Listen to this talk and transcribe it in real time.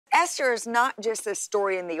Esther is not just a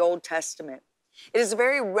story in the Old Testament. It is a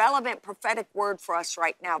very relevant prophetic word for us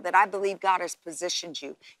right now that I believe God has positioned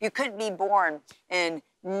you. You couldn't be born in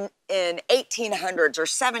 1800s or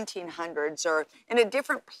 1700s or in a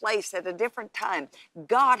different place at a different time.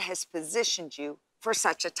 God has positioned you for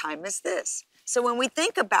such a time as this. So when we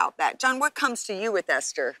think about that, John, what comes to you with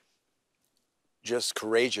Esther? Just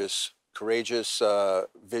courageous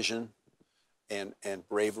vision and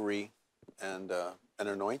bravery and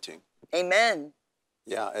anointing. Amen.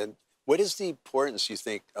 Yeah, and what is the importance, you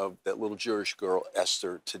think, of that little Jewish girl,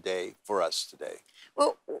 Esther, today, for us today?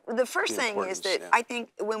 Well, the first thing is that I think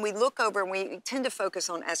when we look over, and we tend to focus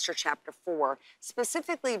on Esther chapter 4,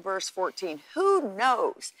 specifically verse 14, who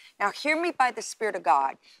knows? Now, hear me by the Spirit of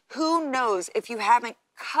God. Who knows if you haven't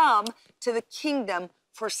come to the kingdom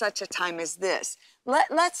for such a time as this?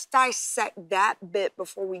 Let's dissect that bit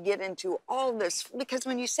before we get into all this. Because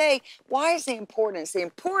when you say, why is the importance? The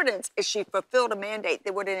importance is she fulfilled a mandate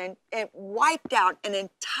that would have wiped out an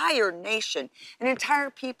entire nation, an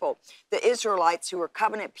entire people. The Israelites, who were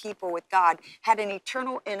covenant people with God, had an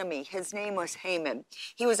eternal enemy. His name was Haman.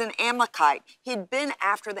 He was an Amalekite. He'd been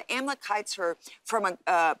after the Amalekites from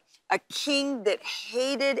a king that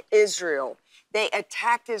hated Israel. They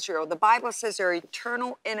attacked Israel. The Bible says they're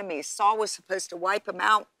eternal enemies. Saul was supposed to wipe them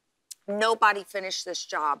out. Nobody finished this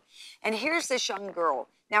job. And here's this young girl.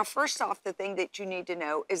 Now, first off, the thing that you need to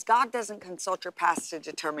know is God doesn't consult your past to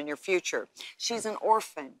determine your future. She's an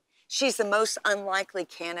orphan. She's the most unlikely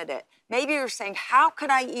candidate. Maybe you're saying, how could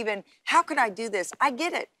I do this? I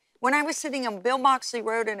get it. When I was sitting on Bill Moxley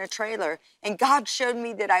Road in a trailer, and God showed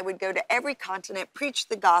me that I would go to every continent, preach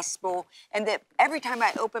the gospel, and that every time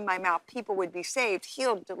I opened my mouth, people would be saved,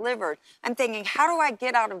 healed, delivered. I'm thinking, how do I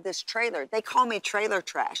get out of this trailer? They call me trailer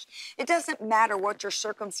trash. It doesn't matter what your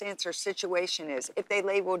circumstance or situation is. If they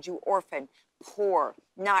labeled you orphan, poor,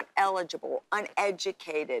 not eligible,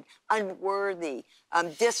 uneducated, unworthy,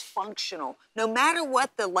 dysfunctional. No matter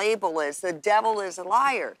what the label is, the devil is a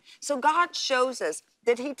liar. So God shows us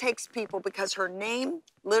that he takes people, because her name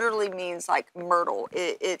literally means like myrtle.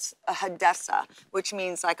 It's a Hadassah, which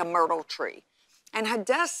means like a myrtle tree. And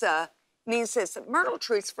Hadassah means this, that myrtle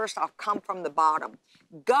trees, first off, come from the bottom.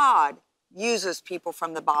 God uses people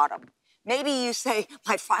from the bottom. Maybe you say,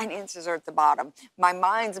 my finances are at the bottom. My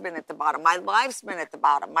mind's been at the bottom. My life's been at the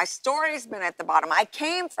bottom. My story's been at the bottom. I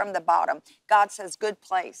came from the bottom. God says, good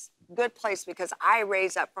place, because I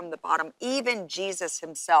raise up from the bottom. Even Jesus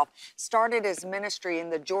himself started his ministry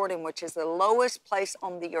in the Jordan, which is the lowest place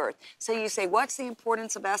on the earth. So you say, what's the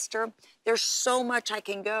importance of Esther? There's so much I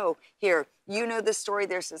can go here. You know the story.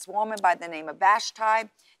 There's this woman by the name of Vashti.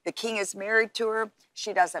 The king is married to her.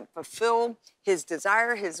 She doesn't fulfill his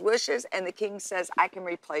desire, his wishes, and the king says, I can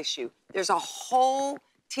replace you. There's a whole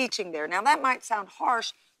teaching there. Now, that might sound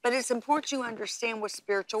harsh, but it's important you understand with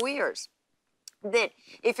spiritual ears that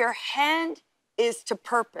if your hand is to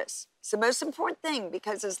purpose, it's the most important thing,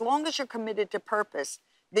 because as long as you're committed to purpose,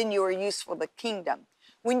 then you are useful to the kingdom.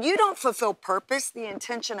 When you don't fulfill purpose, the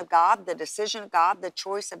intention of God, the decision of God, the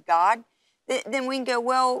choice of God, then we can go,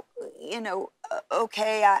 well,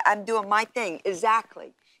 okay, I'm doing my thing.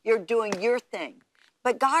 Exactly. You're doing your thing.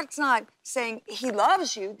 But God's not saying he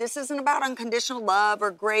loves you. This isn't about unconditional love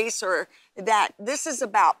or grace or that. This is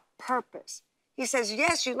about purpose. He says,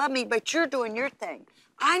 yes, you love me, but you're doing your thing.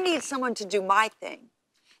 I need someone to do my thing.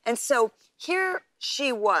 And so here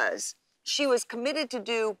she was. She was committed to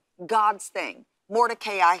do God's thing.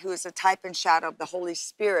 Mordecai, who is a type and shadow of the Holy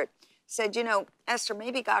Spirit, said, Esther,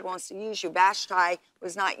 maybe God wants to use you. Vashti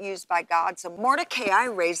was not used by God. So Mordecai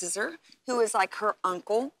raises her, who is like her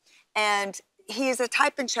uncle, and he is a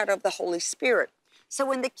type and shadow of the Holy Spirit. So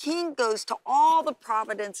when the king goes to all the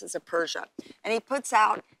provinces of Persia, and he puts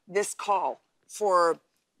out this call for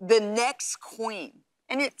the next queen,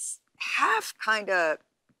 and it's half kind of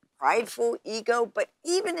prideful, ego, but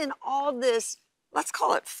even in all this, let's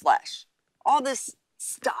call it flesh, all this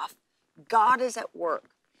stuff, God is at work.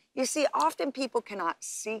 You see, often people cannot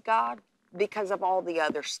see God because of all the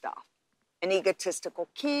other stuff. An egotistical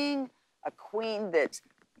king, a queen that's,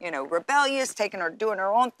 rebellious, doing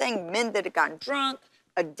her own thing, men that had gotten drunk,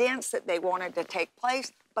 a dance that they wanted to take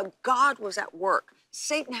place, but God was at work.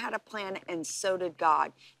 Satan had a plan, and so did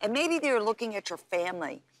God. And maybe they're looking at your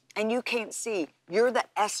family, and you can't see. You're the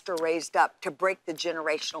Esther raised up to break the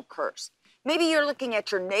generational curse. Maybe you're looking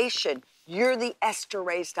at your nation. You're the Esther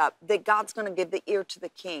raised up, that God's going to give the ear to the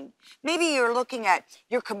king. Maybe you're looking at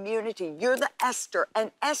your community. You're the Esther,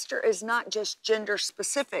 and Esther is not just gender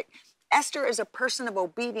specific. Esther is a person of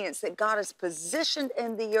obedience that God has positioned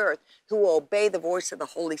in the earth who will obey the voice of the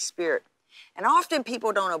Holy Spirit. And often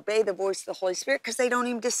people don't obey the voice of the Holy Spirit because they don't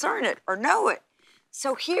even discern it or know it.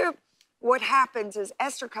 So here, what happens is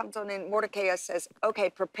Esther comes on and Mordecai says, okay,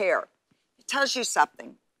 prepare. It tells you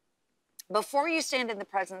something. Before you stand in the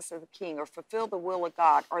presence of the king or fulfill the will of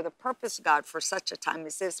God or the purpose of God for such a time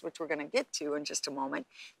as this, which we're going to get to in just a moment,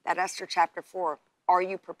 that Esther chapter 4, are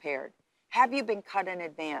you prepared? Have you been cut in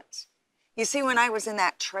advance? You see, when I was in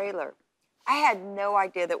that trailer, I had no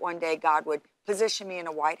idea that one day God would position me in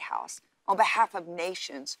a White House on behalf of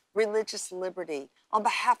nations, religious liberty, on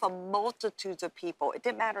behalf of multitudes of people. It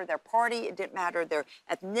didn't matter their party, it didn't matter their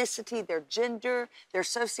ethnicity, their gender, their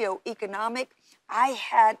socioeconomic. I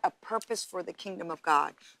had a purpose for the kingdom of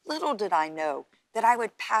God. Little did I know that I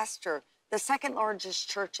would pastor the second largest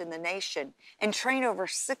church in the nation and train over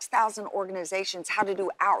 6,000 organizations how to do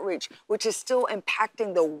outreach, which is still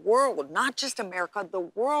impacting the world, not just America, the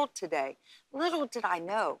world today. Little did I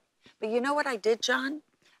know. But you know what I did, John?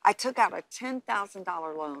 I took out a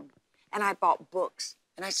 $10,000 loan and I bought books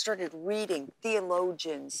and I started reading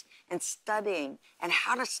theologians and studying and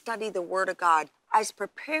how to study the Word of God. I was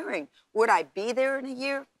preparing. Would I be there in a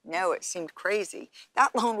year? No, it seemed crazy.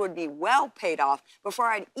 That loan would be well paid off before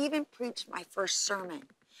I'd even preached my first sermon.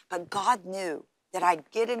 But God knew that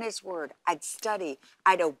I'd get in His Word, I'd study,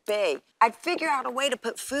 I'd obey, I'd figure out a way to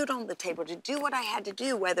put food on the table, to do what I had to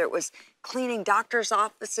do, whether it was cleaning doctors'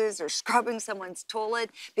 offices or scrubbing someone's toilet,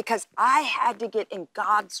 because I had to get in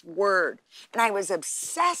God's Word. And I was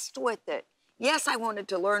obsessed with it. Yes, I wanted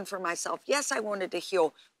to learn for myself. Yes, I wanted to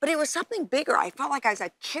heal. But it was something bigger. I felt like I was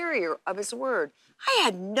a carrier of His Word. I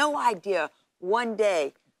had no idea one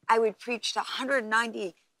day I would preach to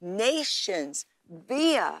 190 nations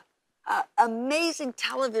via amazing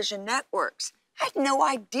television networks. I had no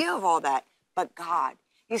idea of all that, but God.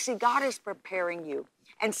 You see, God is preparing you.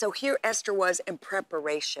 And so here Esther was in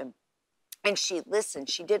preparation. And she listened.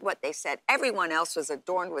 She did what they said. Everyone else was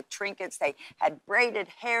adorned with trinkets. They had braided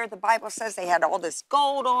hair. The Bible says they had all this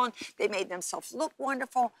gold on. They made themselves look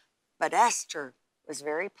wonderful. But Esther was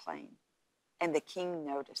very plain, and the king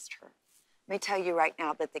noticed her. Let me tell you right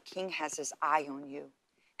now that the king has his eye on you,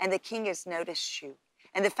 and the king has noticed you.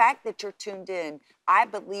 And the fact that you're tuned in, I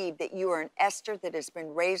believe that you are an Esther that has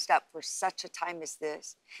been raised up for such a time as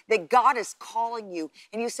this, that God is calling you.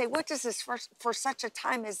 And you say, what does this for such a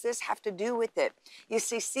time as this have to do with it? You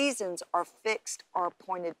see, seasons are fixed or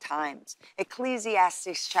appointed times.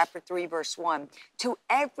 Ecclesiastes chapter 3, verse 1. To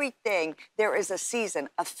everything there is a season,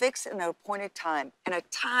 a fixed and an appointed time, and a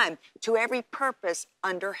time to every purpose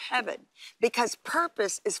under heaven. Because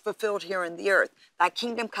purpose is fulfilled here in the earth. Thy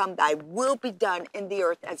kingdom come, thy will be done in the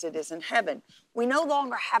earth as it is in heaven. We no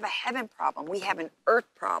longer have a heaven problem. We have an earth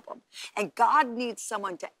problem. And God needs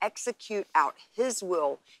someone to execute out His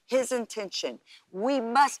will, His intention. We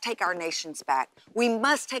must take our nations back. We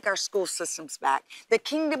must take our school systems back. The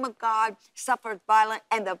kingdom of God suffered violent,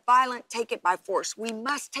 and the violent take it by force. We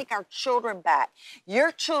must take our children back.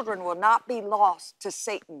 Your children will not be lost to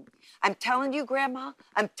Satan. I'm telling you, Grandma.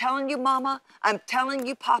 I'm telling you, Mama. I'm telling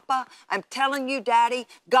you, Papa. I'm telling you, Daddy.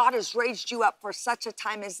 God has raised you up for such a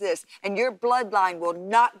time as this, and your bloodline will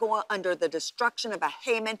not go under the destruction of a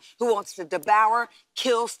Haman who wants to devour,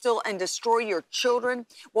 kill, steal, and destroy your children,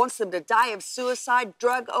 wants them to die of suicide,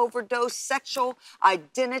 drug overdose, sexual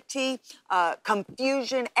identity,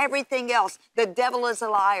 confusion, everything else. The devil is a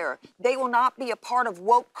liar. They will not be a part of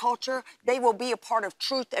woke culture. They will be a part of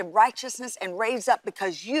truth and righteousness and raise up,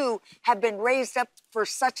 because you have been raised up for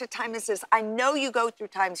such a time as this. I know you go through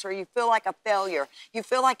times where you feel like a failure. You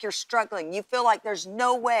feel like you're struggling. You feel like there's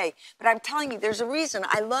no way. But I'm telling you, there's a reason.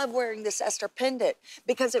 I love wearing this Esther pendant,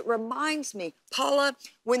 because it reminds me, Paula,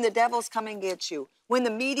 when the devil's coming against you, when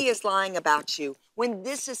the media is lying about you, when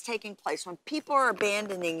this is taking place, when people are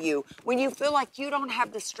abandoning you, when you feel like you don't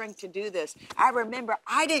have the strength to do this, I remember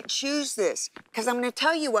I didn't choose this, because I'm going to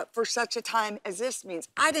tell you what for such a time as this means.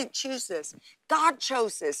 I didn't choose this. God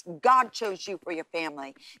chose this. God chose you for your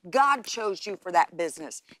family. God chose you for that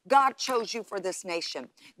business. God chose you for this nation.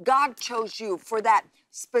 God chose you for that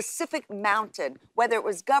specific mountain, whether it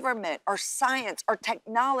was government or science or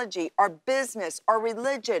technology or business or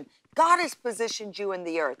religion. God has positioned you in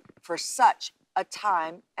the earth for such a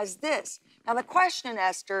time as this. Now, the question,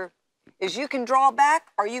 Esther, is you can draw back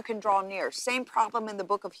or you can draw near. Same problem in the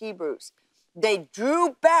book of Hebrews. They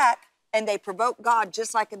drew back and they provoked God,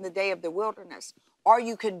 just like in the day of the wilderness. Or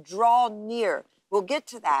you can draw near. We'll get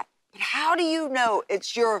to that. But how do you know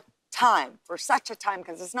it's your time for such a time?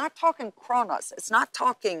 Because it's not talking chronos. It's not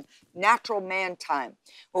talking natural man time.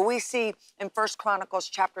 Well, we see in 1 Chronicles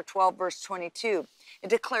chapter 12, verse 22, it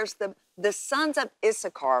declares the sons of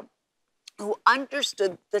Issachar who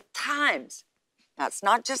understood the times. Now, it's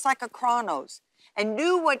not just like a chronos, and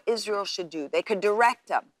knew what Israel should do. They could direct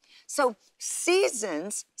them. So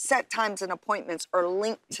seasons, set times, and appointments are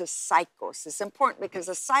linked to cycles. It's important because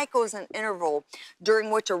a cycle is an interval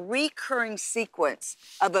during which a recurring sequence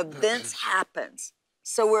of events happens.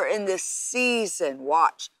 So we're in this season,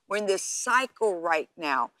 watch. We're in this cycle right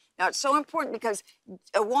now. Now, it's so important because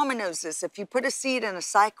a woman knows this. If you put a seed in a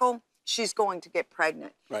cycle, she's going to get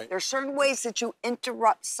pregnant. Right. There are certain ways that you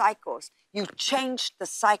interrupt cycles. You change the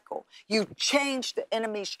cycle. You change the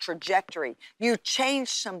enemy's trajectory. You change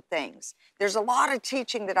some things. There's a lot of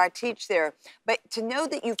teaching that I teach there, but to know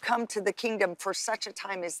that you've come to the kingdom for such a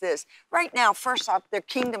time as this. Right now, first off, their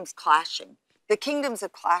kingdoms clashing. The kingdoms are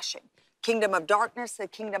clashing. Kingdom of darkness, the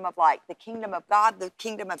kingdom of light, the kingdom of God, the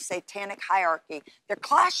kingdom of satanic hierarchy. They're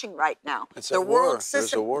clashing right now. It's the a world war. system,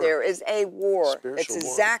 There's a war. there is a war. Spiritual It's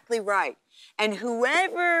war. exactly right. And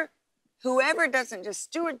whoever doesn't just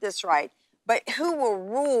steward this right, but who will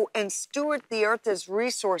rule and steward the earth as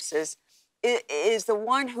resources is the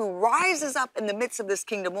one who rises up in the midst of this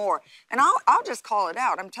kingdom war. And I'll just call it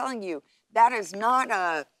out. I'm telling you, that's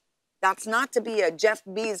not to be a Jeff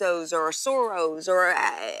Bezos or a Soros or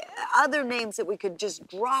other names that we could just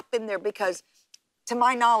drop in there because, to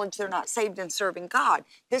my knowledge, they're not saved and serving God.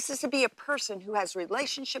 This is to be a person who has a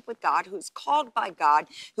relationship with God, who's called by God,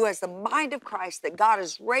 who has the mind of Christ that God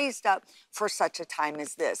has raised up for such a time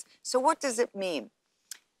as this. So what does it mean?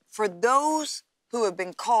 For those who have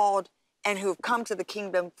been called and who have come to the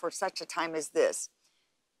kingdom for such a time as this,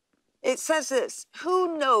 it says this: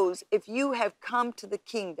 who knows if you have come to the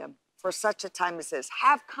kingdom for such a time as this?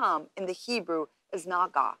 Have come in the Hebrew is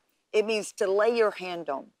naga. It means to lay your hand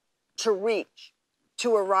on, to reach,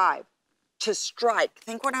 to arrive, to strike.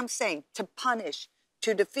 Think what I'm saying. To punish,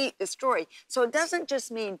 to defeat, destroy. So it doesn't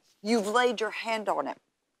just mean you've laid your hand on it,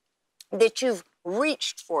 that you've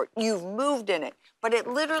reached for it, you've moved in it, but it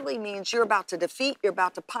literally means you're about to defeat, you're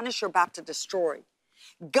about to punish, you're about to destroy.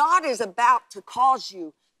 God is about to cause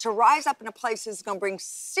you to rise up in a place that's going to bring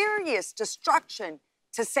serious destruction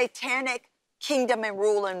to satanic kingdom and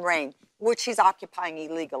rule and reign, which he's occupying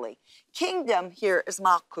illegally. Kingdom here is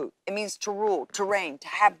malkut. It means to rule, to reign, to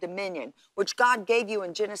have dominion, which God gave you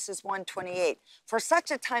in Genesis 1:28. For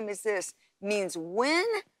such a time as this means when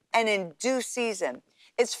and in due season.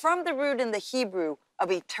 It's from the root in the Hebrew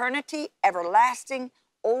of eternity, everlasting,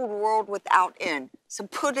 old world without end. So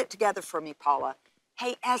put it together for me, Paula.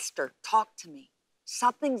 Hey, Esther, talk to me.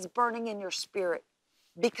 Something's burning in your spirit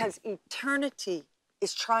because eternity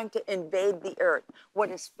is trying to invade the earth. What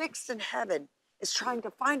is fixed in heaven is trying to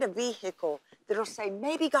find a vehicle that'll say,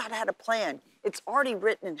 maybe God had a plan. It's already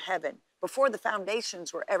written in heaven. Before the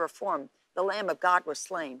foundations were ever formed, the Lamb of God was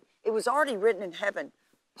slain. It was already written in heaven.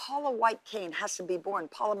 Paula White has to be born.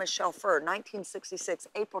 Paula Michelle Furr, 1966,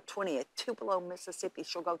 April 20th, Tupelo, Mississippi.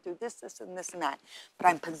 She'll go through this, and this, and that. But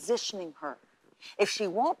I'm positioning her. If she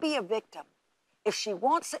won't be a victim, if she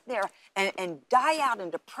won't sit there and die out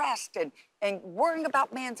and depressed and worrying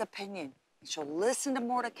about man's opinion, she'll listen to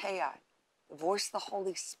Mordecai, the voice of the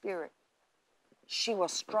Holy Spirit. She will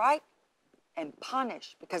strike and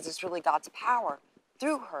punish, because it's really God's power,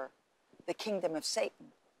 through her, the kingdom of Satan.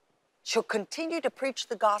 She'll continue to preach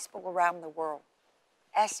the gospel around the world.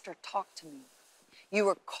 Esther, talk to me. You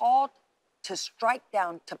were called to strike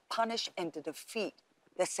down, to punish, and to defeat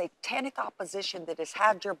the satanic opposition that has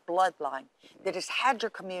had your bloodline, that has had your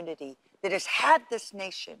community, that has had this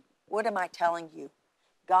nation. What am I telling you?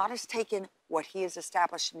 God has taken what he has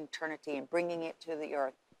established in eternity and bringing it to the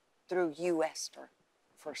earth through you, Esther,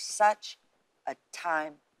 for such a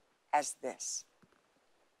time as this.